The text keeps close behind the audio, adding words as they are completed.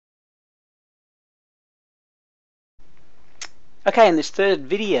Okay, in this third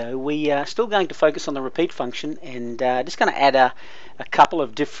video we are still going to focus on the repeat function and just going to add a couple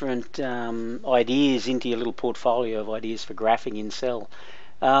of different ideas into your little portfolio of ideas for graphing in Excel.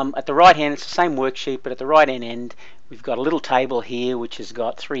 At the right hand, it's the same worksheet, but at the right hand end we've got a little table here which has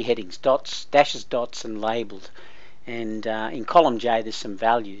got three headings: dots, dashes, dots, and labelled. And in column J there's some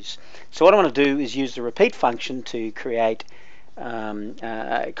values. So what I want to do is use the repeat function to create kind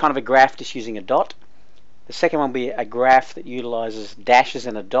of a graph just using a dot. The second one will be a graph that utilizes dashes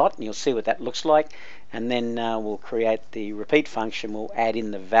and a dot, and you'll see what that looks like. And then we'll create the repeat function. We'll add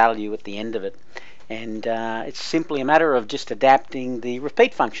in the value at the end of it. And it's simply a matter of just adapting the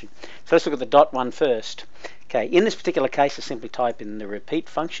repeat function. So let's look at the dot one first. Okay, in this particular case, I simply type in the repeat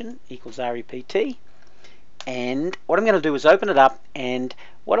function equals REPT. And what I'm going to do is open it up, and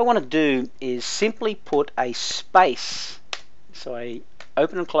what I want to do is simply put a space. So I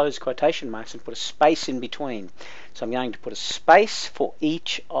open and close quotation marks and put a space in between. So I'm going to put a space for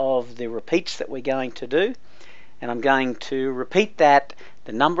each of the repeats that we're going to do, and I'm going to repeat that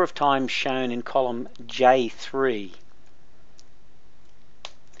the number of times shown in column J3.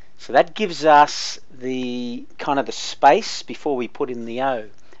 So that gives us the kind of the space before we put in the O,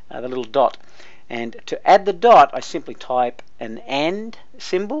 the little dot. And to add the dot, I simply type an AND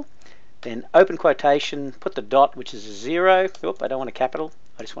symbol, then open quotation, put the dot, which is a 0. Oop, I don't want a capital,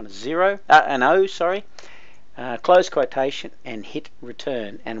 I just want a 0, an O, sorry. Close quotation and hit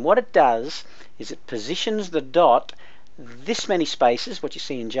return. And what it does is it positions the dot this many spaces, what you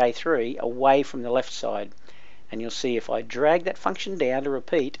see in J3, away from the left side. And you'll see if I drag that function down to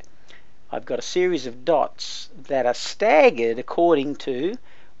repeat, I've got a series of dots that are staggered according to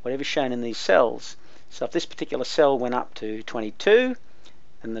whatever's shown in these cells. So if this particular cell went up to 22,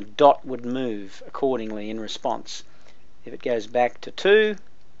 and the dot would move accordingly in response. If it goes back to 2,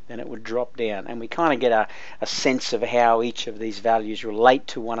 then it would drop down. And we kind of get a sense of how each of these values relate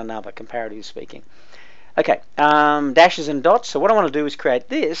to one another, comparatively speaking. Okay, dashes and dots. So what I want to do is create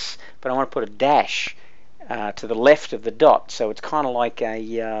this, but I want to put a dash to the left of the dot. So it's kind of like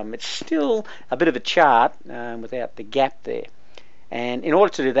it's still a bit of a chart without the gap there. And in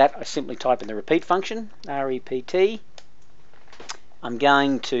order to do that, I simply type in the repeat function, REPT. I'm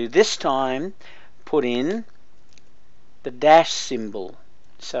going to this time put in the dash symbol.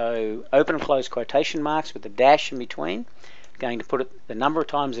 So open and close quotation marks with the dash in between. I'm going to put it the number of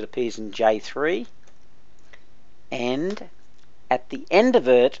times it appears in J3. And at the end of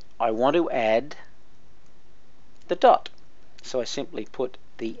it, I want to add the dot. So I simply put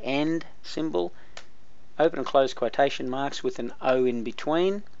the AND symbol, open and close quotation marks with an O in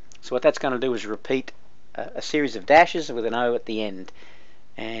between. So what that's going to do is repeat a series of dashes with an O at the end.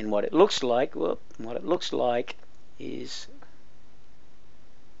 And what it looks like, is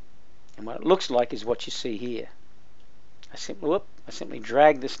what you see here. I simply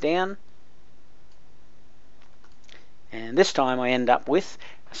drag this down, and this time I end up with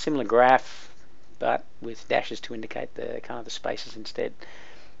a similar graph, but with dashes to indicate the kind of the spaces instead.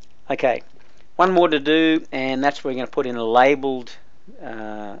 Okay, one more to do, and that's where we're going to put in a labeled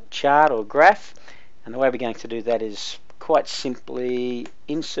chart or graph. And the way we're going to do that is quite simply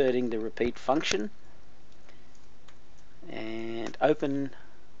inserting the repeat function and open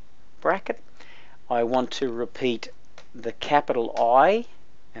bracket. I want to repeat the capital I,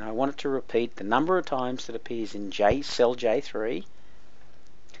 and I want it to repeat the number of times that appears in cell J3.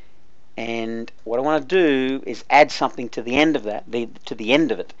 And what I want to do is add something to the end of that, to the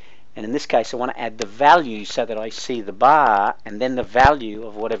end of it. And in this case, I want to add the value so that I see the bar and then the value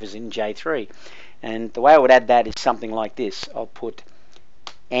of whatever's in J3. And the way I would add that is something like this. I'll put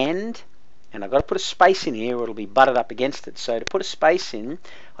AND, and I've got to put a space in here or it'll be butted up against it. So to put a space in,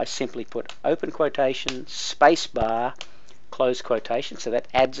 I simply put open quotation, space bar, close quotation. So that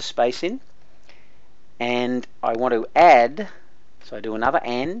adds a space in. And I want to add, so I do another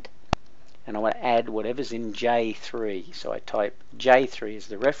AND, and I want to add whatever's in J3. So I type J3 as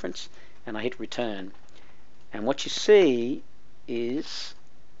the reference, and I hit return. And what you see is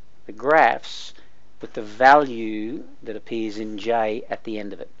the graphs with the value that appears in J at the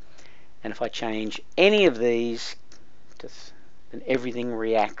end of it. And if I change any of these, then everything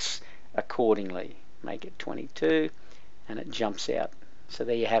reacts accordingly. Make it 22, and it jumps out. So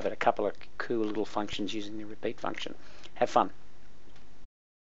there you have it, a couple of cool little functions using the repeat function. Have fun.